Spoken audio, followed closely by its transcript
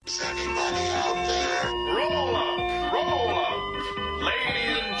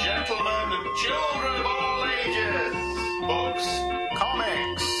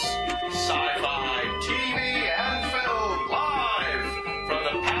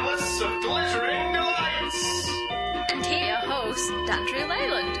Comics, Dandrew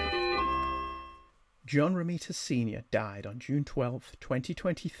Leyland. John Romita Sr. died on June 12,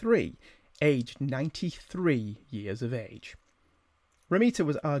 2023, aged 93 years of age. Romita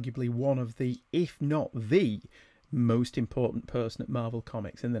was arguably one of the, if not the, most important person at Marvel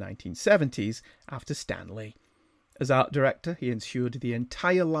Comics in the 1970s after Stan Lee. As art director, he ensured the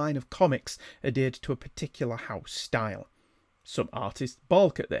entire line of comics adhered to a particular house style. Some artists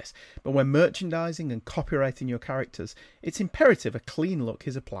balk at this, but when merchandising and copywriting your characters, it's imperative a clean look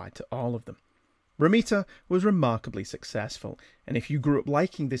is applied to all of them. Romita was remarkably successful, and if you grew up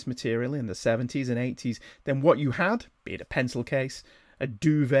liking this material in the 70s and 80s, then what you had, be it a pencil case, a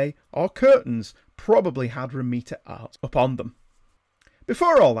duvet, or curtains, probably had Romita art upon them.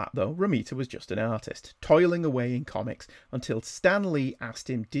 Before all that, though, Romita was just an artist, toiling away in comics until Stan Lee asked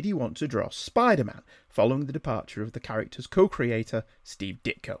him did he want to draw Spider-Man, following the departure of the character's co-creator, Steve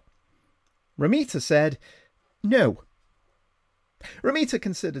Ditko. Romita said, no. Romita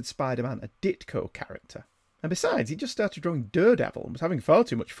considered Spider-Man a Ditko character, and besides, he just started drawing Daredevil and was having far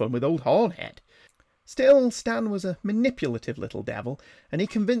too much fun with old Hornhead. Still, Stan was a manipulative little devil, and he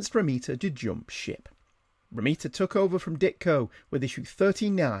convinced Romita to jump ship. Romita took over from Ditko with issue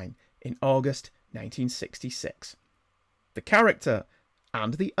 39 in August 1966. The character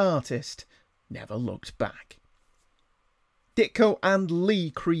and the artist never looked back. Ditko and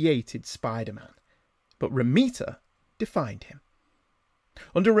Lee created Spider-Man, but Romita defined him.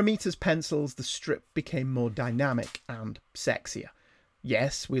 Under Romita's pencils, the strip became more dynamic and sexier.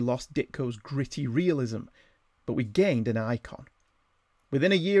 Yes, we lost Ditko's gritty realism, but we gained an icon.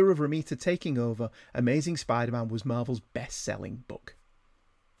 Within a year of Romita taking over, Amazing Spider-Man was Marvel's best-selling book.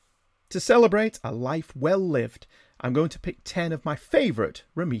 To celebrate a life well lived, I'm going to pick 10 of my favourite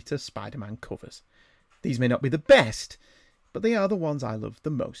Romita Spider-Man covers. These may not be the best, but they are the ones I love the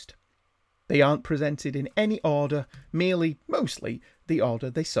most. They aren't presented in any order, merely, mostly, the order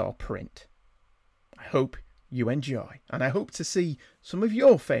they saw print. I hope you enjoy, and I hope to see some of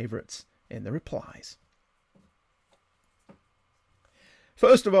your favourites in the replies.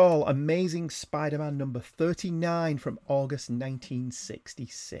 First of all, Amazing Spider-Man number 39 from August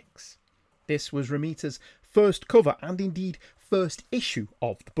 1966. This was Romita's first cover and indeed first issue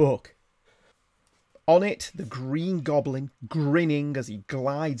of the book. On it, the Green Goblin, grinning as he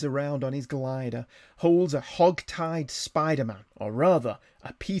glides around on his glider, holds a hog-tied Spider-Man, or rather,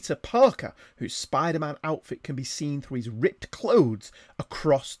 a Peter Parker, whose Spider-Man outfit can be seen through his ripped clothes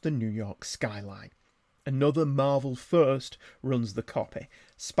across the New York skyline. Another Marvel first runs the copy,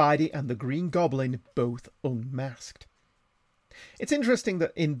 Spidey and the Green Goblin both unmasked. It's interesting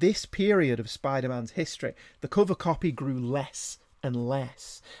that in this period of Spider-Man's history, the cover copy grew less and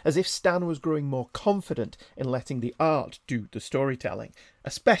less, as if Stan was growing more confident in letting the art do the storytelling,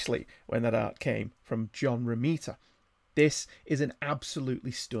 especially when that art came from John Romita. This is an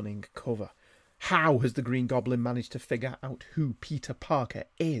absolutely stunning cover. How has the Green Goblin managed to figure out who Peter Parker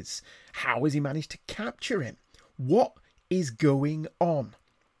is? How has he managed to capture him? What is going on?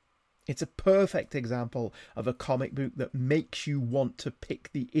 It's a perfect example of a comic book that makes you want to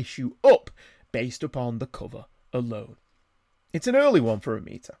pick the issue up based upon the cover alone. It's an early one for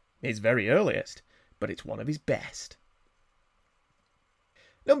Romita, his very earliest, but it's one of his best.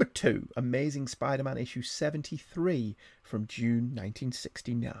 Number 2, Amazing Spider-Man issue 73 from June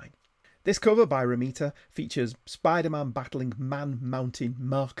 1969. This cover by Romita features Spider-Man battling Man-Mountain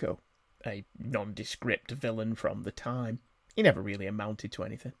Marco, a nondescript villain from the time. He never really amounted to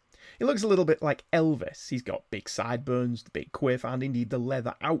anything. He looks a little bit like Elvis. He's got big sideburns, the big quiff, and indeed the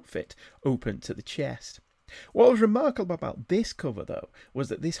leather outfit open to the chest. What was remarkable about this cover, though, was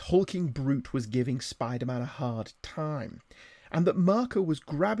that this hulking brute was giving Spider-Man a hard time, and that Marco was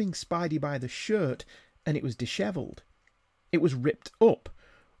grabbing Spidey by the shirt, and it was dishevelled. It was ripped up.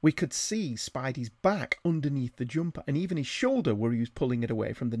 We could see Spidey's back underneath the jumper, and even his shoulder where he was pulling it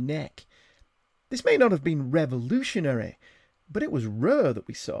away from the neck. This may not have been revolutionary, but it was rare that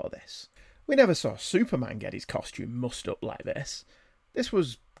we saw this. We never saw Superman get his costume mussed up like this. This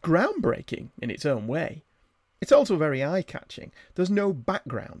was groundbreaking in its own way. It's also very eye-catching. There's no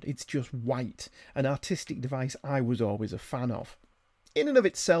background, it's just white, an artistic device I was always a fan of. In and of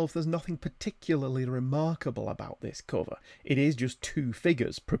itself, there's nothing particularly remarkable about this cover. It is just two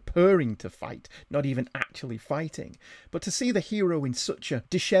figures preparing to fight, not even actually fighting. But to see the hero in such a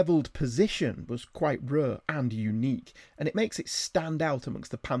dishevelled position was quite rare and unique, and it makes it stand out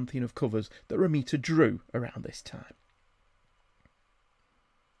amongst the pantheon of covers that Romita drew around this time.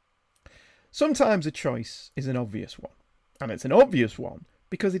 Sometimes a choice is an obvious one, and it's an obvious one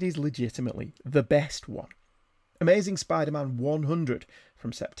because it is legitimately the best one. Amazing Spider-Man 100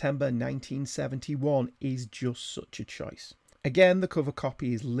 from September 1971 is just such a choice. Again, the cover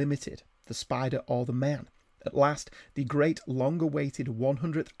copy is limited, the Spider or the Man. At last, the great long-awaited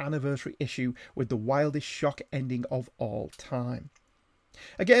 100th anniversary issue with the wildest shock ending of all time.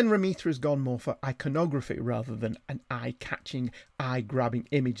 Again, Romita has gone more for iconography rather than an eye-catching, eye-grabbing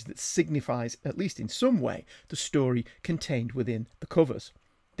image that signifies, at least in some way, the story contained within the covers.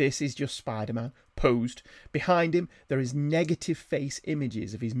 This is just Spider-Man, posed. Behind him, there is negative face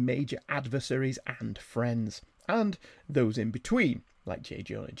images of his major adversaries and friends, and those in between, like J.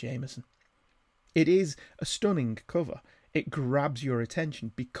 Jonah Jameson. It is a stunning cover. It grabs your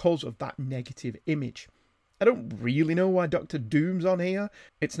attention because of that negative image. I don't really know why Dr. Doom's on here.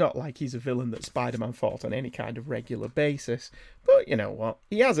 It's not like he's a villain that Spider-Man fought on any kind of regular basis, but you know what?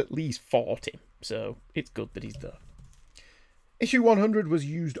 He has at least fought him, so it's good that he's there. Issue 100 was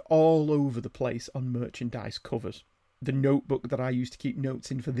used all over the place on merchandise covers. The notebook that I used to keep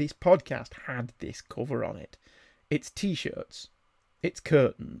notes in for this podcast had this cover on it. It's t-shirts, it's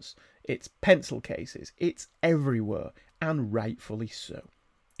curtains, it's pencil cases, it's everywhere, and rightfully so.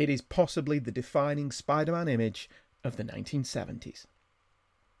 It is possibly the defining Spider-Man image of the 1970s.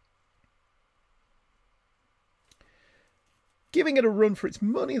 Giving it a run for its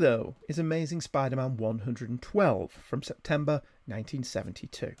money, though, is Amazing Spider-Man 112 from September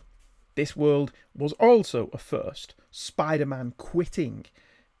 1972. This world was also a first, Spider-Man quitting.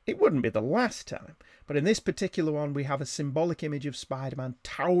 It wouldn't be the last time, but in this particular one we have a symbolic image of Spider-Man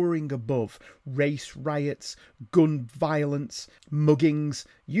towering above race riots, gun violence, muggings,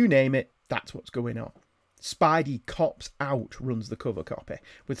 you name it, that's what's going on. Spidey Cops Out runs the cover copy,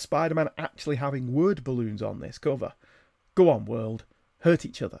 with Spider-Man actually having word balloons on this cover. Go on, world. Hurt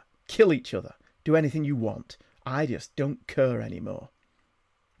each other. Kill each other. Do anything you want. I just don't care anymore.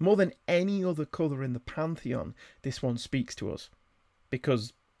 More than any other colour in the Pantheon, this one speaks to us.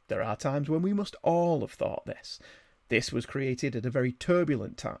 Because there are times when we must all have thought this. This was created at a very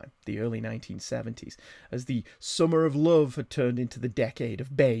turbulent time, the early 1970s, as the summer of love had turned into the decade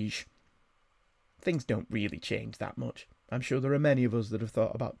of beige. Things don't really change that much. I'm sure there are many of us that have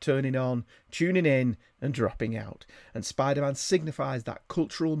thought about turning on, tuning in, and dropping out. And Spider-Man signifies that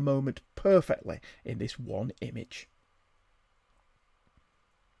cultural moment perfectly in this one image.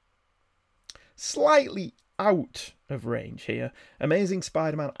 Slightly out of range here, Amazing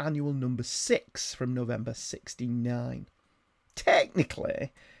Spider-Man Annual number 6 from November 1969.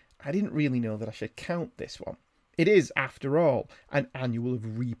 Technically, I didn't really know that I should count this one. It is, after all, an annual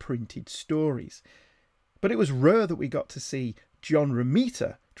of reprinted stories. But it was rare that we got to see John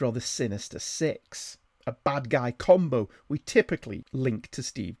Romita draw the Sinister Six, a bad guy combo we typically link to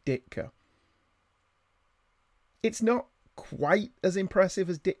Steve Ditko. It's not quite as impressive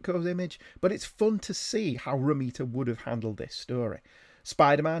as Ditko's image, but it's fun to see how Romita would have handled this story.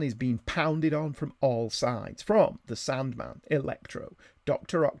 Spider-Man is being pounded on from all sides, from the Sandman, Electro,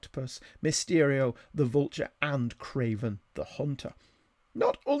 Dr. Octopus, Mysterio, the Vulture, and Kraven the Hunter.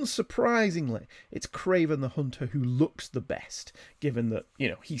 Not unsurprisingly, it's Kraven the Hunter who looks the best, given that,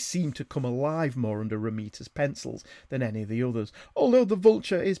 he seemed to come alive more under Romita's pencils than any of the others, although the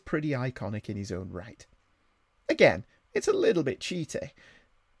Vulture is pretty iconic in his own right. Again, it's a little bit cheaty,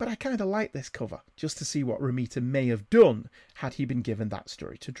 but I kind of like this cover, just to see what Romita may have done had he been given that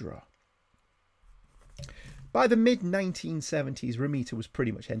story to draw. By the mid-1970s, Romita was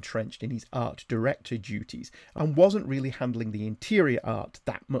pretty much entrenched in his art director duties and wasn't really handling the interior art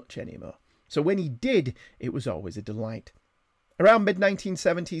that much anymore. So when he did, it was always a delight. Around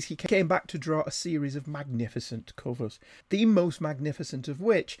mid-1970s, he came back to draw a series of magnificent covers, the most magnificent of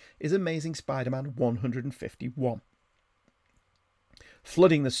which is Amazing Spider-Man 151.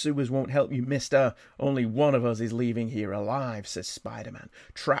 Flooding the sewers won't help you, mister. Only one of us is leaving here alive, says Spider-Man,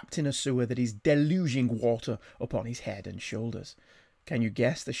 trapped in a sewer that is deluging water upon his head and shoulders. Can you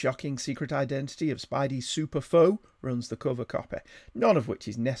guess the shocking secret identity of Spidey's super foe? Runs the cover copy, none of which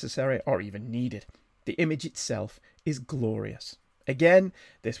is necessary or even needed. The image itself is glorious. Again,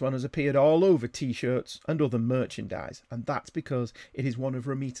 this one has appeared all over t-shirts and other merchandise, and that's because it is one of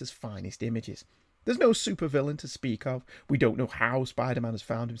Romita's finest images. There's no supervillain to speak of. We don't know how Spider-Man has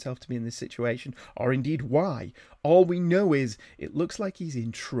found himself to be in this situation, or indeed why. All we know is it looks like he's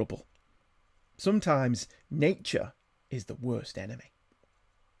in trouble. Sometimes nature is the worst enemy.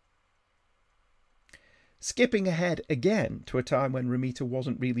 Skipping ahead again to a time when Romita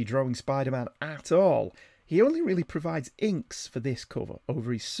wasn't really drawing Spider-Man at all, he only really provides inks for this cover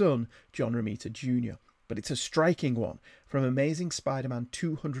over his son, John Romita Jr., but it's a striking one from Amazing Spider-Man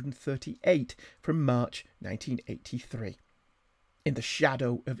 238 from March 1983. In the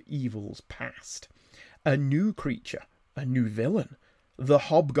shadow of evil's past, a new creature, a new villain, The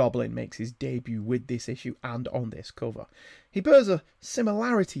Hobgoblin makes his debut with this issue and on this cover. He bears a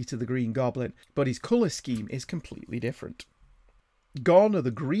similarity to the Green Goblin, but his colour scheme is completely different. Gone are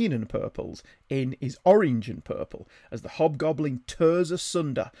the green and purples, in is orange and purple, as the Hobgoblin tears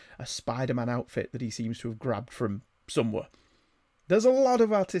asunder a Spider-Man outfit that he seems to have grabbed from somewhere. There's a lot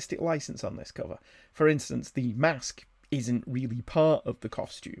of artistic license on this cover. For instance, the mask isn't really part of the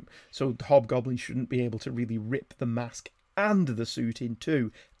costume, so the Hobgoblin shouldn't be able to really rip the mask and the suit in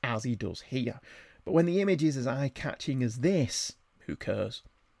two, as he does here. But when the image is as eye-catching as this, who cares?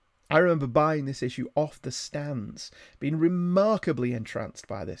 I remember buying this issue off the stands, being remarkably entranced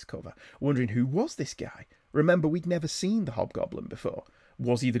by this cover, wondering who was this guy. Remember, we'd never seen the Hobgoblin before.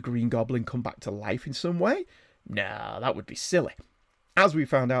 Was he the Green Goblin come back to life in some way? Nah, that would be silly. As we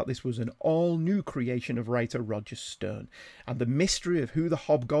found out, this was an all-new creation of writer Roger Stern, and the mystery of who the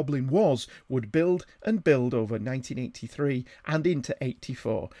Hobgoblin was would build and build over 1983 and into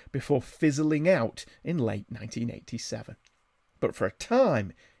 84 before fizzling out in late 1987. But for a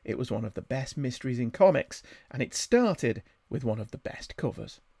time, it was one of the best mysteries in comics, and it started with one of the best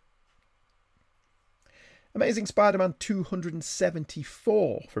covers. Amazing Spider-Man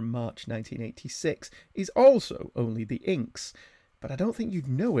 274 from March 1986 is also only the inks, but I don't think you'd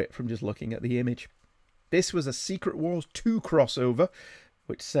know it from just looking at the image. This was a Secret Wars 2 crossover,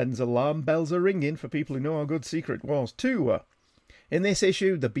 which sends alarm bells a-ringing for people who know how good Secret Wars 2 were. In this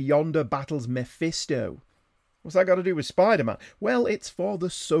issue, the Beyonder battles Mephisto. What's that got to do with Spider-Man? Well, it's for the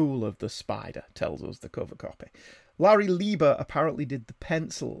soul of the spider, tells us the cover copy. Larry Lieber apparently did the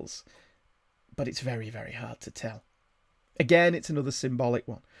pencils, but it's very, very hard to tell. Again, it's another symbolic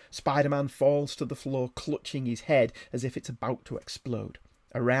one. Spider-Man falls to the floor, clutching his head as if it's about to explode.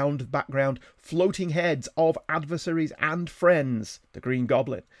 Around the background, floating heads of adversaries and friends. The Green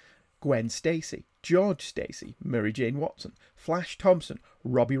Goblin, Gwen Stacy, George Stacy, Mary Jane Watson, Flash Thompson,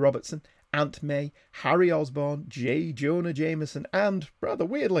 Robbie Robertson, Aunt May, Harry Osborn, J. Jonah Jameson, and, rather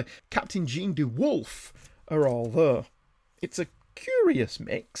weirdly, Captain Jean DeWolf are all there. It's a curious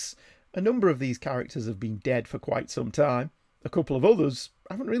mix. A number of these characters have been dead for quite some time. A couple of others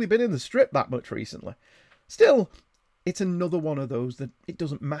haven't really been in the strip that much recently. Still, it's another one of those that it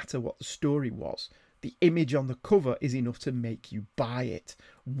doesn't matter what the story was. The image on the cover is enough to make you buy it.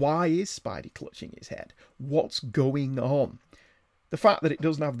 Why is Spidey clutching his head? What's going on? The fact that it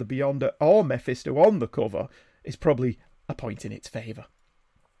doesn't have the Beyonder or Mephisto on the cover is probably a point in its favour.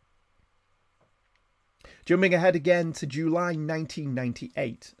 Jumping ahead again to July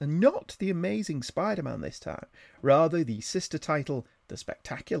 1998, and not The Amazing Spider-Man this time, rather the sister title, The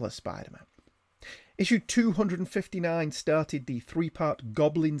Spectacular Spider-Man. Issue 259 started the three-part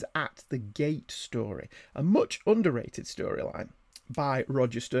Goblins at the Gate story, a much underrated storyline, by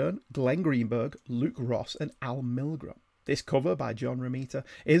Roger Stern, Glenn Greenberg, Luke Ross and Al Milgrom. This cover by John Romita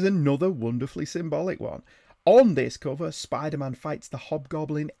is another wonderfully symbolic one. On this cover, Spider-Man fights the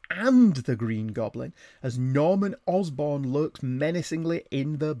Hobgoblin and the Green Goblin as Norman Osborn lurks menacingly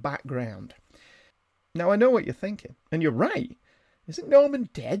in the background. Now, I know what you're thinking, and you're right. Isn't Norman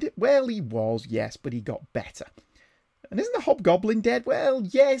dead? Well, he was, yes, but he got better. And isn't the Hobgoblin dead? Well,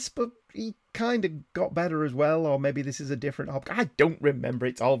 yes, but he kind of got better as well, or maybe this is a different Hobgoblin. I don't remember,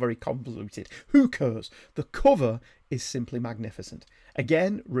 it's all very convoluted. Who cares? The cover is simply magnificent.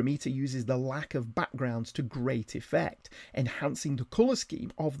 Again, Romita uses the lack of backgrounds to great effect, enhancing the colour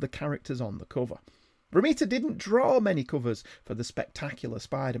scheme of the characters on the cover. Romita didn't draw many covers for The Spectacular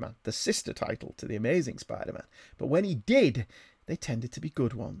Spider-Man, the sister title to The Amazing Spider-Man, but when he did, they tended to be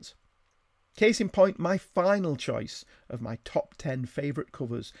good ones. Case in point, my final choice of my top 10 favourite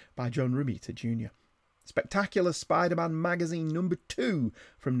covers by John Romita Jr. Spectacular Spider-Man Magazine number 2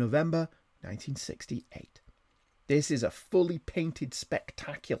 from November 1968. This is a fully painted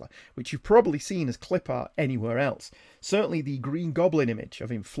Spectacular, which you've probably seen as clip art anywhere else. Certainly the Green Goblin image of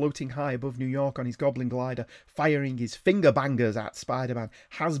him floating high above New York on his Goblin glider, firing his finger bangers at Spider-Man,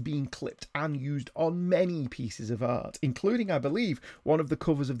 has been clipped and used on many pieces of art, including, I believe, one of the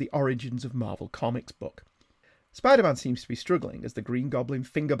covers of the Origins of Marvel Comics book. Spider-Man seems to be struggling as the Green Goblin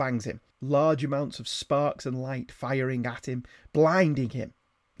finger bangs him, large amounts of sparks and light firing at him, blinding him.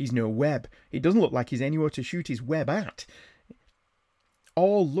 He's no web. It doesn't look like he's anywhere to shoot his web at.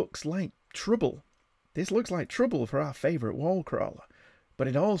 All looks like trouble. This looks like trouble for our favourite wall crawler. But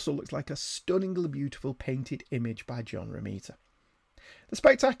it also looks like a stunningly beautiful painted image by John Romita. The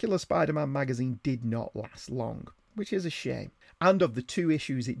Spectacular Spider-Man magazine did not last long, which is a shame. And of the 2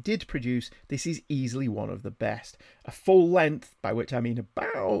 issues it did produce, this is easily one of the best. A full length, by which I mean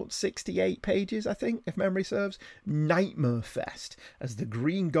about 68 pages, I think, if memory serves, Nightmare Fest, as the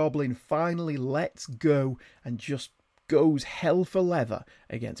Green Goblin finally lets go and just goes hell for leather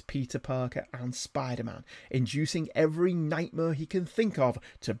against Peter Parker and Spider-Man, inducing every nightmare he can think of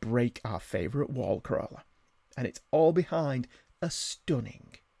to break our favourite wall crawler. And it's all behind a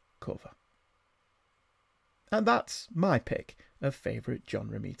stunning cover. And that's my pick of favourite John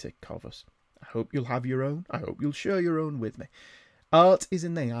Romita covers. I hope you'll have your own. I hope you'll share your own with me. Art is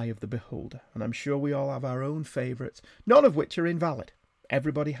in the eye of the beholder, and I'm sure we all have our own favourites, none of which are invalid.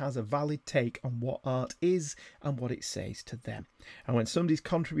 Everybody has a valid take on what art is and what it says to them. And when somebody's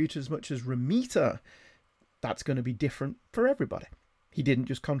contributed as much as Romita, that's going to be different for everybody. He didn't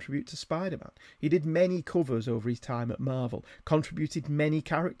just contribute to Spider-Man. He did many covers over his time at Marvel, contributed many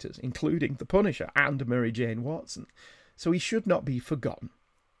characters, including the Punisher and Mary Jane Watson. So he should not be forgotten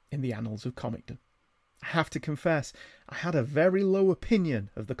in the annals of comicdom. I have to confess, I had a very low opinion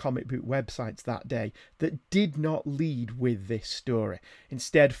of the comic book websites that day that did not lead with this story,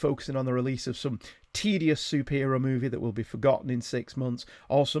 instead focusing on the release of some tedious superhero movie that will be forgotten in 6 months,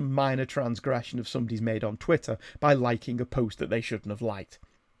 or some minor transgression of somebody's made on Twitter by liking a post that they shouldn't have liked.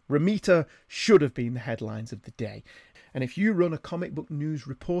 Romita should have been the headlines of the day, and if you run a comic book news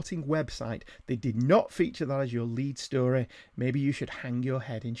reporting website that did not feature that as your lead story, maybe you should hang your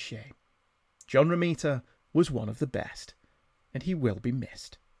head in shame. John Romita was one of the best, and he will be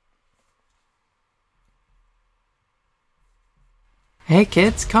missed. Hey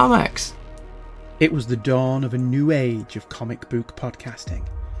Kids Comics! It was the dawn of a new age of comic book podcasting.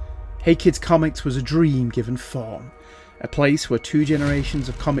 Hey Kids Comics was a dream given form, a place where 2 generations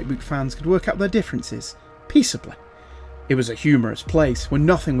of comic book fans could work out their differences peaceably. It was a humorous place where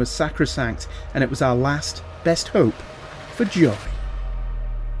nothing was sacrosanct, and it was our last best hope for joy.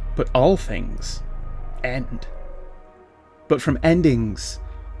 But all things end. But from endings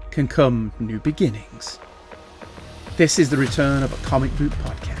can come new beginnings. This is the return of a comic book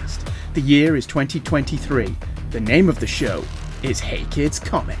podcast. The year is 2023. The name of the show is Hey Kids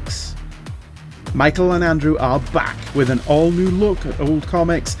Comics. Michael and Andrew are back with an all-new look at old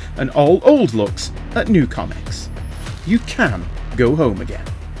comics and all old looks at new comics. You can go home again.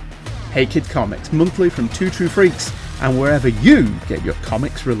 Hey Kid Comics, monthly from Two True Freaks, and wherever you get your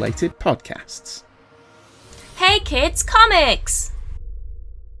comics-related podcasts. Hey Kids Comics!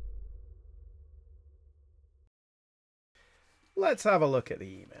 Let's have a look at the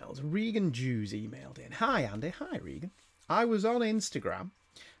emails. Regan Jews emailed in. Hi Andy, hi Regan. I was on Instagram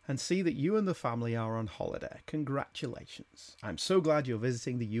and see that you and the family are on holiday. Congratulations. I'm so glad you're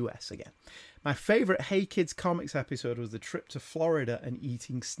visiting the US again. My favourite Hey Kids Comics episode was the trip to Florida and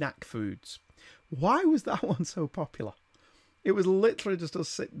eating snack foods. Why was that one so popular? It was literally just us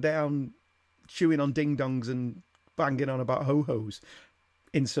sitting down, chewing on ding-dongs and banging on about ho-hos.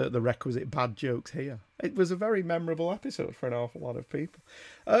 Insert the requisite bad jokes here. It was a very memorable episode for an awful lot of people.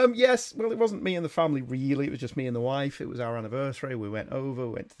 Yes, well, it wasn't me and the family really. It was just me and the wife. It was our anniversary. We went over,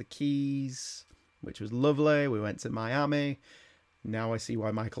 we went to the Keys, which was lovely. We went to Miami. Now I see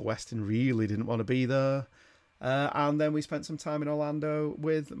why Michael Weston really didn't want to be there. And then we spent some time in Orlando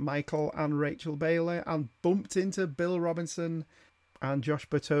with Michael and Rachel Bailey and bumped into Bill Robinson and Josh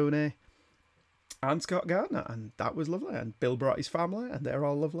Bertoni and Scott Gardner, and that was lovely. And Bill brought his family, and they're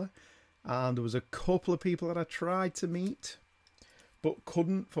all lovely. And there was a couple of people that I tried to meet, but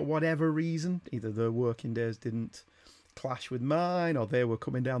couldn't for whatever reason. Either their working days didn't clash with mine, or they were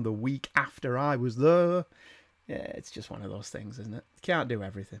coming down the week after I was there. Yeah, it's just one of those things, isn't it? You can't do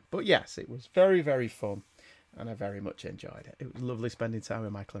everything. But yes, it was very, very fun, and I very much enjoyed it. It was lovely spending time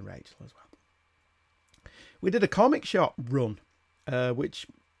with Michael and Rachel as well. We did a comic shop run, which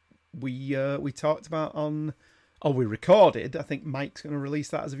we talked about on, or we recorded. I think Mike's going to release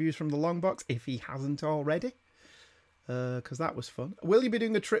that as a Views from the Long Box if he hasn't already, because that was fun. Will you be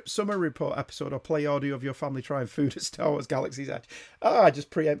doing a trip summer report episode or play audio of your family trying food at Star Wars Galaxy's Edge? I just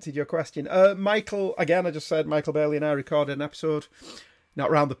preempted your question. Michael, again, I just said Michael Bailey and I recorded an episode, not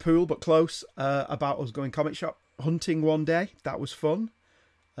round the pool but close, about us going comic shop hunting one day. That was fun.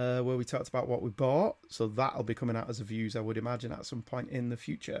 Where we talked about what we bought, so that'll be coming out as a Views, I would imagine, at some point in the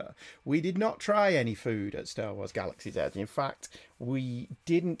future. We did not try any food at Star Wars Galaxy's Edge. In fact, we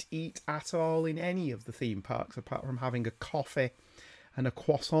didn't eat at all in any of the theme parks, apart from having a coffee and a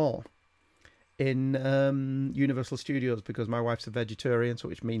croissant in Universal Studios, because my wife's a vegetarian, so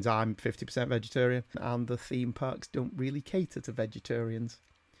which means I'm 50% vegetarian, and the theme parks don't really cater to vegetarians.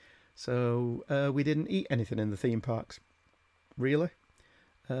 So we didn't eat anything in the theme parks, really.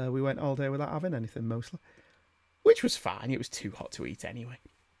 We went all day without having anything, mostly. Which was fine. It was too hot to eat anyway.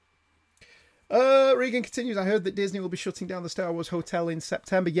 Regan continues, I heard that Disney will be shutting down the Star Wars Hotel in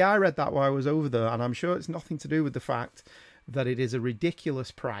September. Yeah, I read that while I was over there, and I'm sure it's nothing to do with the fact that it is a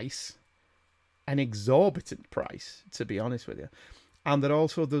ridiculous price an exorbitant price, to be honest with you. And that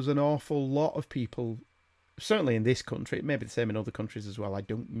also there's an awful lot of people, certainly in this country, it may be the same in other countries as well, I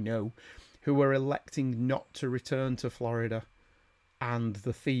don't know, who are electing not to return to Florida and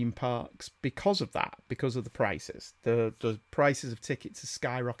the theme parks because of that, because of the prices. The prices of tickets have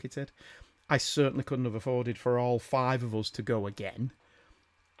skyrocketed. I certainly couldn't have afforded for all 5 of us to go again.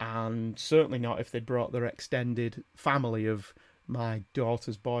 And certainly not if they'd brought their extended family of my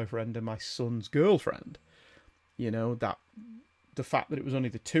daughter's boyfriend and my son's girlfriend. You know, that the fact that it was only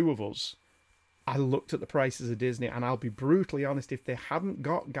the 2 of us, I looked at the prices of Disney, and I'll be brutally honest, if they hadn't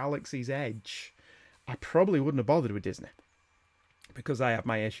got Galaxy's Edge, I probably wouldn't have bothered with Disney. Because I have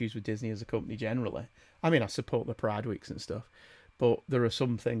my issues with Disney as a company generally. I mean, I support the Pride Weeks and stuff, but there are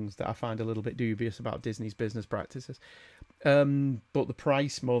some things that I find a little bit dubious about Disney's business practices. But the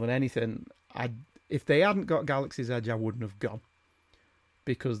price, more than anything, if they hadn't got Galaxy's Edge, I wouldn't have gone.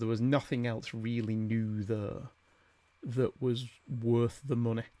 Because there was nothing else really new there that was worth the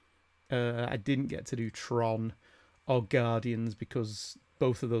money. I didn't get to do Tron or Guardians because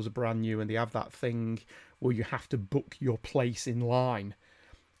both of those are brand new and they have that thing where you have to book your place in line.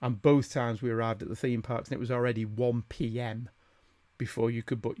 And both times we arrived at the theme parks and it was already 1 p.m. before you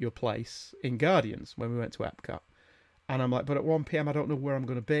could book your place in Guardians when we went to Epcot. And I'm like, but at 1 p.m. I don't know where I'm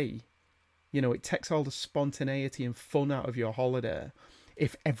going to be. You know, it takes all the spontaneity and fun out of your holiday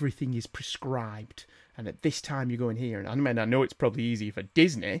if everything is prescribed. And at this time you're going here. And I mean, I know it's probably easy for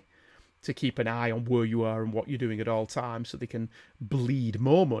Disney to keep an eye on where you are and what you're doing at all times so they can bleed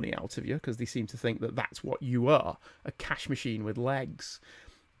more money out of you because they seem to think that that's what you are, a cash machine with legs.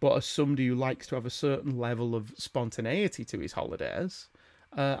 But as somebody who likes to have a certain level of spontaneity to his holidays,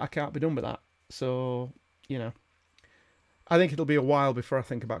 I can't be done with that. So, you know, I think it'll be a while before I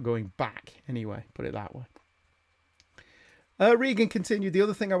think about going back anyway, put it that way. Regan continued, the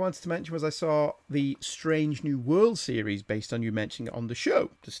other thing I wanted to mention was I saw the Strange New World series based on you mentioning it on the show,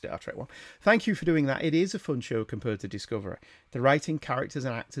 the Star Trek one. Thank you for doing that. It is a fun show compared to Discovery. The writing, characters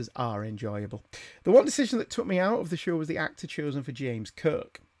and actors are enjoyable. The one decision that took me out of the show was the actor chosen for James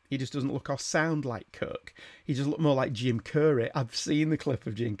Kirk. He just doesn't look or sound like Kirk. He just looked more like Jim Carrey. I've seen the clip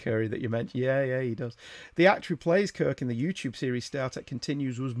of Jim Carrey that you mentioned. Yeah, he does. The actor who plays Kirk in the YouTube series Star Trek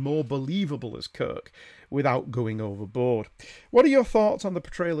Continues was more believable as Kirk without going overboard. What are your thoughts on the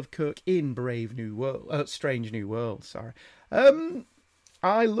portrayal of Kirk in Strange New Worlds? Sorry.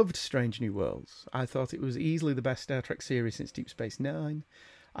 I loved Strange New Worlds. I thought it was easily the best Star Trek series since Deep Space Nine.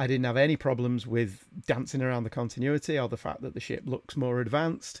 I didn't have any problems with dancing around the continuity or the fact that the ship looks more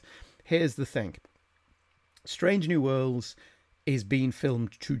advanced. Here's the thing. Strange New Worlds is being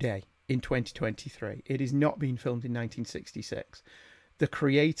filmed today in 2023. It is not being filmed in 1966. The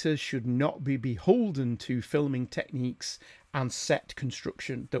creators should not be beholden to filming techniques and set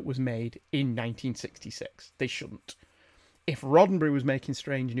construction that was made in 1966. They shouldn't. If Roddenberry was making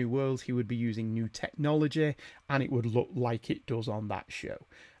Strange New Worlds, he would be using new technology and it would look like it does on that show.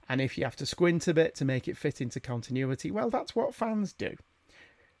 And if you have to squint a bit to make it fit into continuity, well, that's what fans do.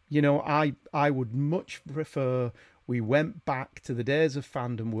 You know, I would much prefer we went back to the days of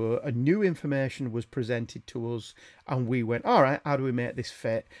fandom where a new information was presented to us and we went, all right, how do we make this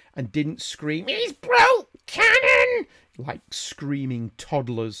fit? And didn't scream, he's broke, cannon! Like screaming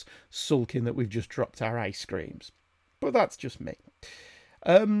toddlers sulking that we've just dropped our ice creams. But that's just me.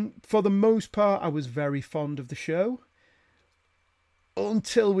 For the most part, I was very fond of the show.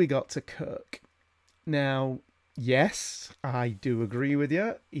 Until we got to Kirk. Now, yes, I do agree with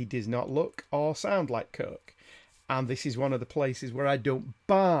you. He does not look or sound like Kirk. And this is one of the places where I don't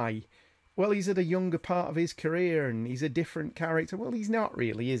buy, well, he's at a younger part of his career and he's a different character. Well, he's not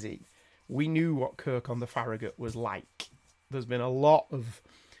really, is he? We knew what Kirk on the Farragut was like. There's been a lot of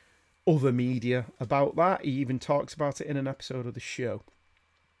other media about that. He even talks about it in an episode of the show.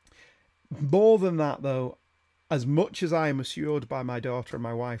 More than that, though, as much as I am assured by my daughter and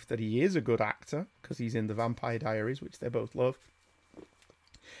my wife that he is a good actor, because he's in the Vampire Diaries, which they both love,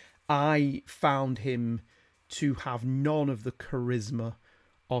 I found him to have none of the charisma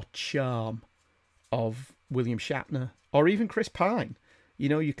or charm of William Shatner or even Chris Pine. You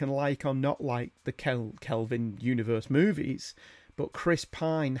know, you can like or not like the Kelvin universe movies, but Chris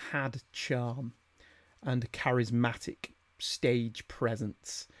Pine had charm and a charismatic stage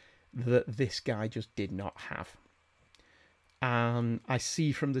presence that this guy just did not have. And I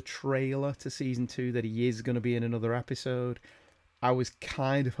see from the trailer to season 2 that he is going to be in another episode. I was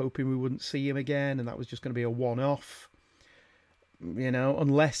kind of hoping we wouldn't see him again and that was just going to be a one-off. You know,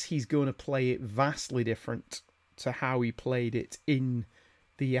 unless he's going to play it vastly different to how he played it in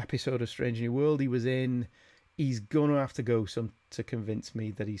the episode of Strange New World he was in. He's going to have to go some to convince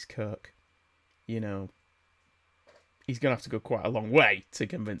me that he's Kirk. you know, he's going to have to go quite a long way to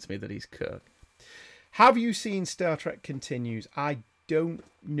convince me that he's Kirk. Have you seen Star Trek Continues? I don't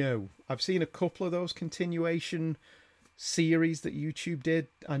know. I've seen a couple of those continuation series that YouTube did.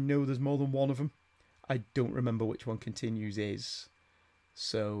 I know there's more than one of them. I don't remember which one Continues is.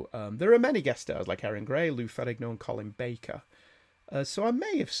 So there are many guest stars like Erin Gray, Lou Ferrigno, and Colin Baker. So I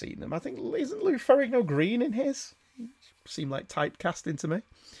may have seen them. I think, isn't Lou Ferrigno green in his? Seemed like typecasting to me.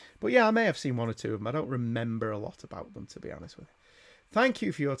 But yeah, I may have seen one or two of them. I don't remember a lot about them, to be honest with you. Thank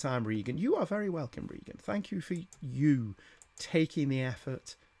you for your time, Regan. You are very welcome, Regan. Thank you for you taking the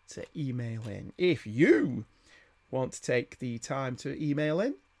effort to email in. If you want to take the time to email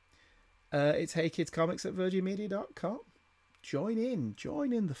in, it's heykidscomics@virginmedia.com. Join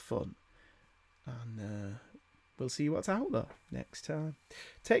in the fun. And we'll see what's out there next time.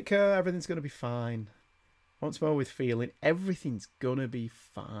 Take care. Everything's going to be fine. Once more with feeling, everything's going to be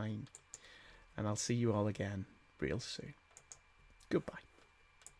fine. And I'll see you all again real soon. Goodbye.